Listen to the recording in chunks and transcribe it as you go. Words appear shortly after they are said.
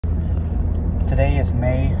Today is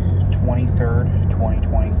May 23rd,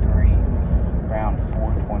 2023, around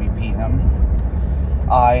 4:20 p.m.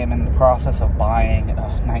 I am in the process of buying a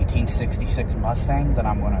 1966 Mustang that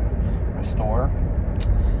I'm going to restore.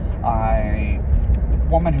 The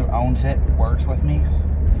woman who owns it works with me,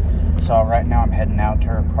 so right now I'm heading out to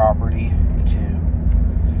her property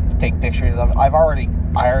to take pictures of it. I already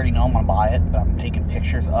know I'm going to buy it, but I'm taking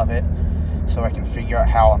pictures of it so I can figure out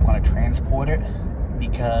how I'm going to transport it,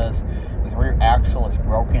 because the rear axle is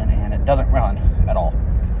broken and it doesn't run at all.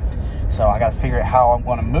 So I got to figure out how I'm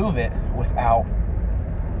going to move it without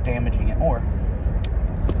damaging it more.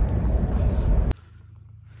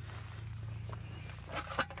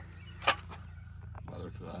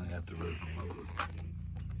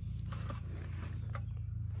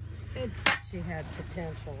 She had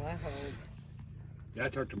potential, I hope. Yeah, I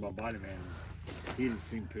talked to my body man. He didn't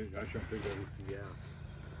seem to. I showed him pictures. He said, yeah.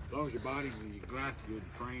 As long as your body and your glass good,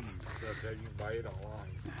 frame and stuff, that you can buy it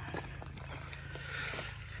online.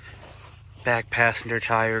 Back passenger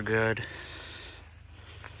tire good.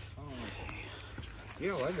 Oh.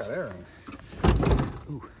 Yeah, well, I got air on it.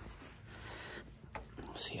 Ooh.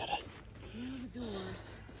 Let's see how to. The doors.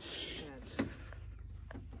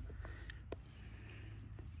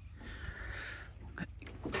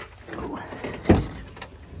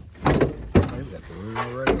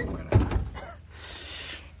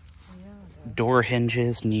 Door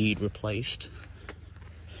hinges need replaced.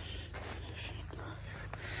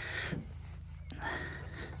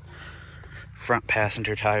 Front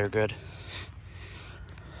passenger tire good.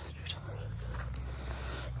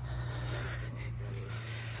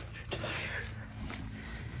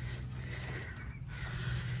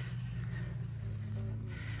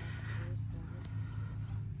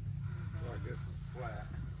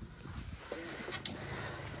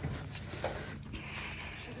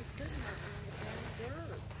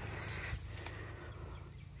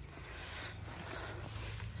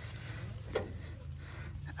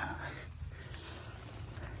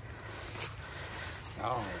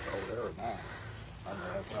 Oh, it's over there now. I know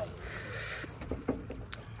that's right.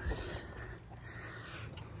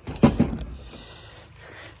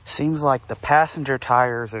 Seems like the passenger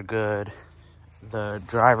tires are good. The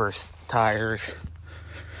driver's tires,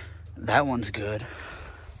 that one's good.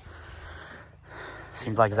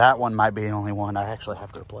 Seems like that one might be the only one I actually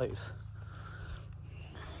have to replace.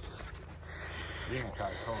 You ain't got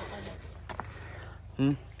a car, how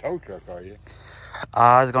much? Tow truck, are you?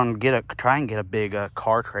 I was gonna try and get a big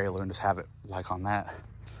car trailer and just have it like on that.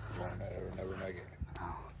 You won't never make it.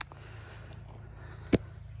 No.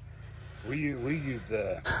 We use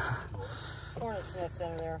the hornet's nest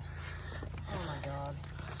under there. Oh my God.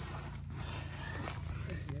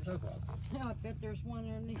 No, I bet there's one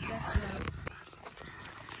underneath that one.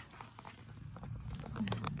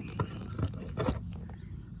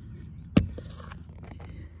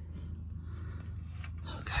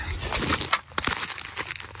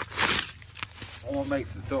 What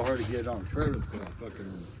makes it so hard to get it on the trailer is because the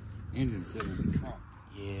fucking engine sitting in the trunk.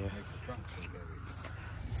 Yeah. It makes the trunk so heavy.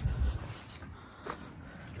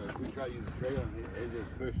 So if we try to use the trailer, it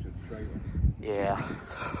just pushes the trailer. Yeah.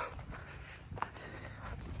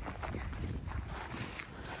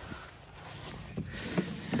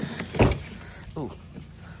 Ooh.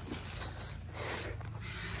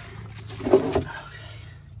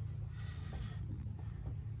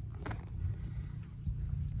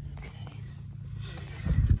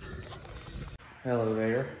 Hello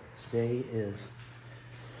there. Today is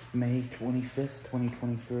May 25th,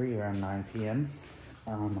 2023, around 9 p.m.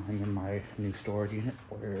 I'm in my new storage unit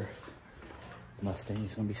where the Mustang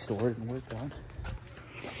is going to be stored and worked on.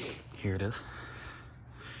 Here it is.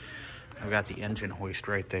 I've got the engine hoist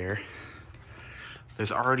right there.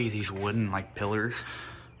 There's already these wooden like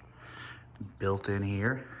built in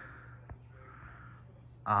here.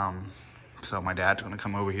 So my dad's going to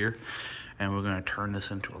come over here and we're going to turn this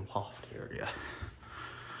into a loft area.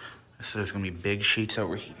 So there's going to be big sheets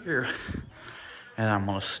over here, and I'm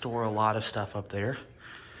going to store a lot of stuff up there,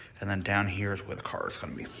 and then down here is where the car is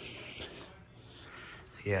going to be.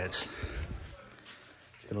 Yeah, it's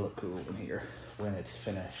going to look cool in here when it's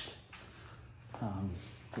finished.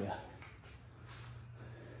 Yeah.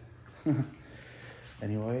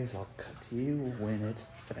 Anyways, I'll cut to you when it's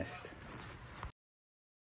finished.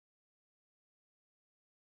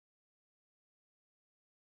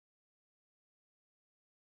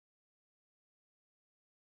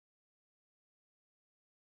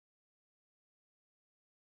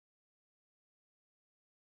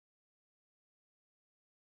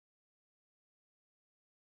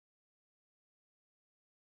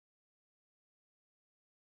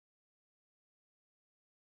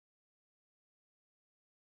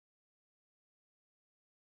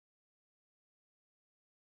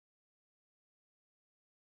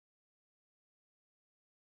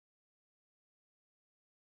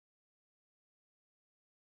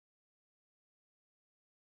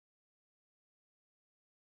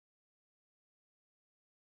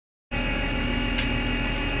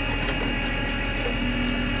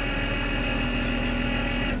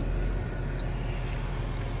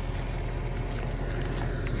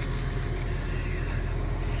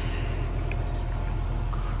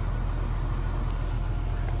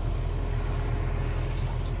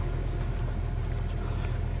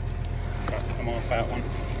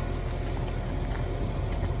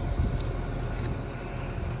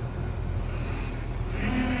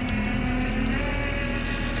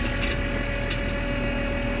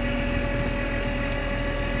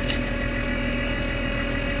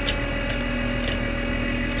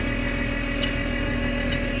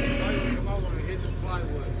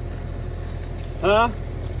 Huh?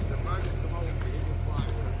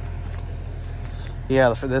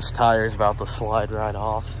 Yeah, for this tire is about to slide right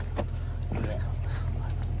off. Yeah.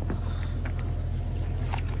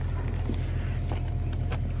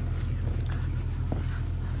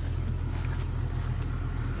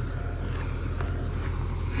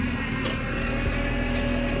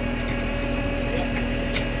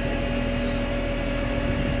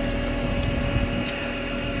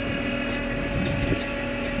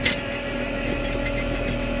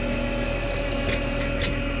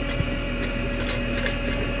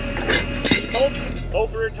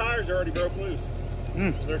 Both rear tires already broke loose.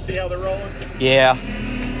 See how they're rolling? Yeah.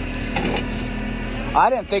 I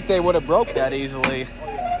didn't think they would have broke that easily. Oh,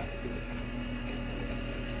 yeah.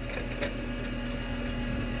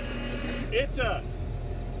 It's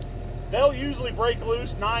they'll usually break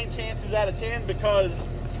loose 9 chances out of 10 because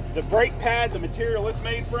the brake pad, the material it's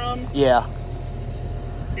made from, Yeah.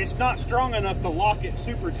 it's not strong enough to lock it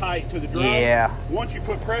super tight to the drum. Yeah. Once you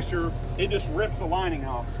put pressure, it just rips the lining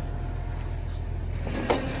off.